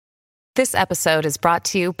This episode is brought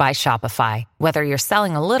to you by Shopify. Whether you're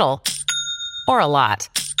selling a little or a lot,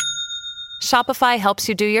 Shopify helps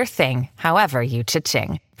you do your thing, however you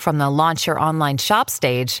cha-ching. From the launch your online shop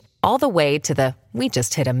stage, all the way to the we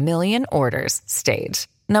just hit 1 million orders stage.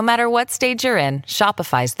 No matter what stage you're in,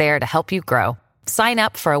 Shopify's there to help you grow. Sign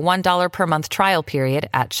up for a $1 per month trial period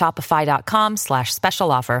at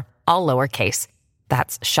shopify.com/special offer, all lowercase.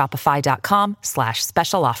 That's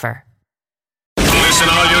shopify.com/special offer. Listen,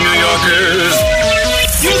 all you New Yorkers.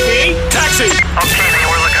 Taxi! Okay, then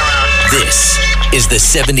we're looking around. This is the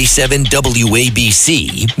 77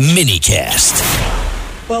 WABC minicast.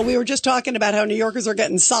 Well, we were just talking about how New Yorkers are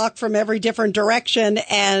getting socked from every different direction.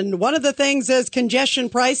 And one of the things is congestion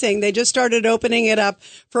pricing. They just started opening it up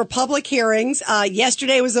for public hearings.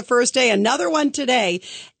 Yesterday was the first day, another one today.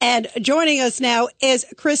 And joining us now is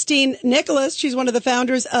Cristyne Nicholas. She's one of the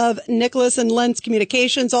founders of Nicholas and Lentz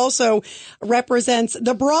Communications, also represents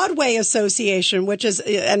the Broadway Association, which is,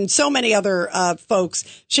 and so many other folks.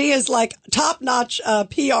 She is like top-notch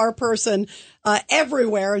PR person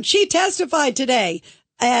everywhere. And she testified today.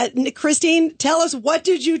 Cristyne, tell us, what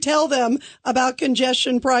did you tell them about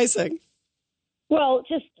congestion pricing? Well,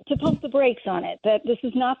 just to pump the brakes on it, that this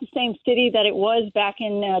is not the same city that it was back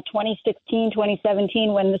in 2016,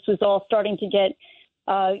 2017, when this was all starting to get,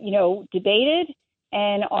 debated,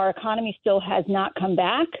 and our economy still has not come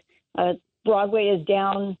back. Broadway is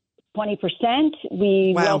down 20%.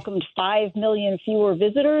 We welcomed 5 million fewer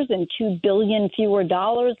visitors and $2 billion fewer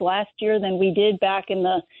dollars last year than we did back in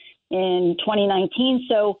 2019.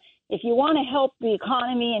 So if you want to help the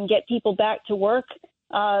economy and get people back to work,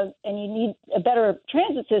 and you need a better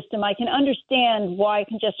transit system, I can understand why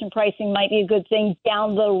congestion pricing might be a good thing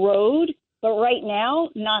down the road. But right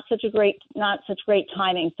now, not such great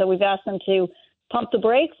timing. So we've asked them to pump the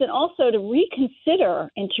brakes and also to reconsider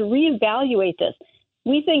and to reevaluate this.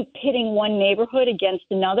 We think pitting one neighborhood against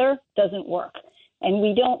another doesn't work. And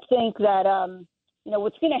we don't think that,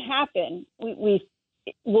 what's going to happen, we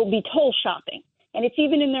will be toll shopping. And it's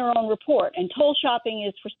even in their own report. And toll shopping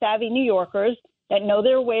is for savvy New Yorkers that know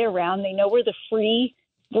their way around. They know where the free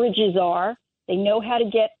bridges are. They know how to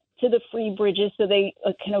get to the free bridges so they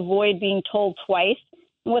can avoid being tolled twice.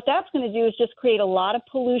 And what that's going to do is just create a lot of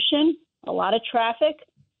pollution, a lot of traffic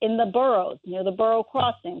in the boroughs, near the borough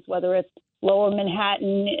crossings, whether it's Lower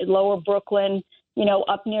Manhattan, Lower Brooklyn,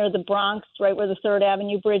 up near the Bronx, right where the 3rd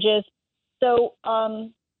Avenue bridge is. So,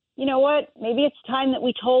 you know what? Maybe it's time that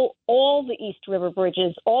we toll all the East River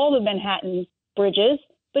bridges, all the Manhattan bridges,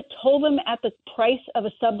 but toll them at the price of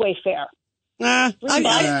a subway fare. I'm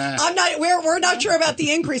not. We're not sure about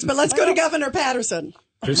the increase, but let's go to Governor Patterson.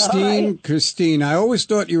 Cristyne, I always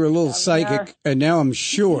thought you were a little psychic, and now I'm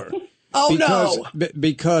sure.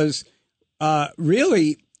 Because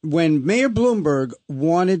really, when Mayor Bloomberg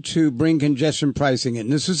wanted to bring congestion pricing in,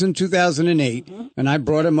 this was in 2008, and I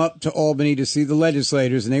brought him up to Albany to see the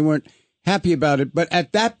legislators, and they weren't happy about it. But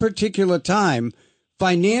at that particular time,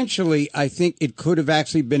 financially, I think it could have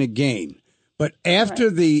actually been a gain. But after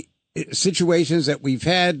the situations that we've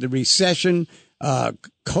had, the recession,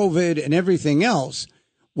 COVID, and everything else,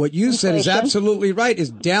 what you said is absolutely right, is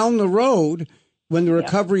down the road, when the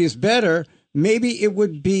recovery is better, maybe it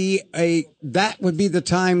would be that would be the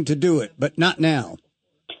time to do it, but not now.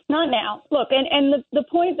 Not now. Look, and the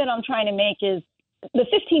point that I'm trying to make is the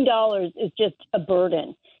 $15 is just a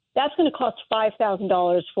burden. That's going to cost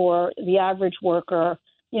 $5,000 for the average worker.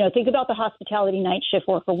 Think about the hospitality night shift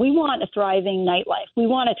worker. We want a thriving nightlife. We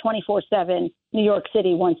want a 24/7 New York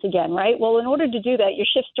City once again, right? Well, in order to do that, your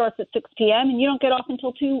shift starts at 6 p.m. and you don't get off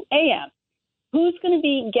until 2 a.m. Who's going to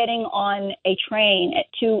be getting on a train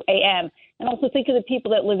at 2 a.m.? And also think of the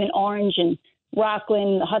people that live in Orange and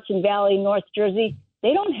Rockland, the Hudson Valley, North Jersey.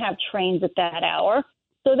 They don't have trains at that hour,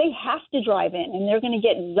 so they have to drive in, and they're going to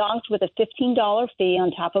get zonked with a $15 fee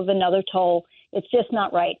on top of another toll. It's just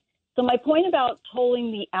not right. So my point about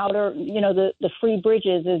tolling the outer, the free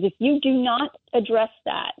bridges is if you do not address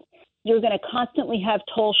that, you're going to constantly have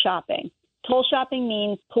toll shopping. Toll shopping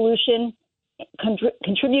means pollution,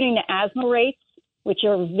 contributing to asthma rates, which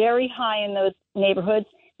are very high in those neighborhoods.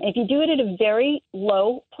 And if you do it at a very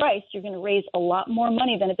low price, you're going to raise a lot more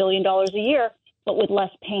money than $1 billion a year, but with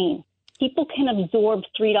less pain. People can absorb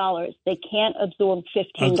 $3. They can't absorb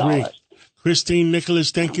 $15. Agreed. Cristyne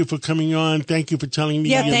Nicholas, thank you for coming on. Thank you for telling me.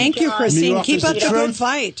 Yeah, thank you, Cristyne. Keep up the good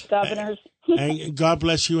fight. Governors. And God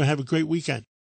bless you and have a great weekend.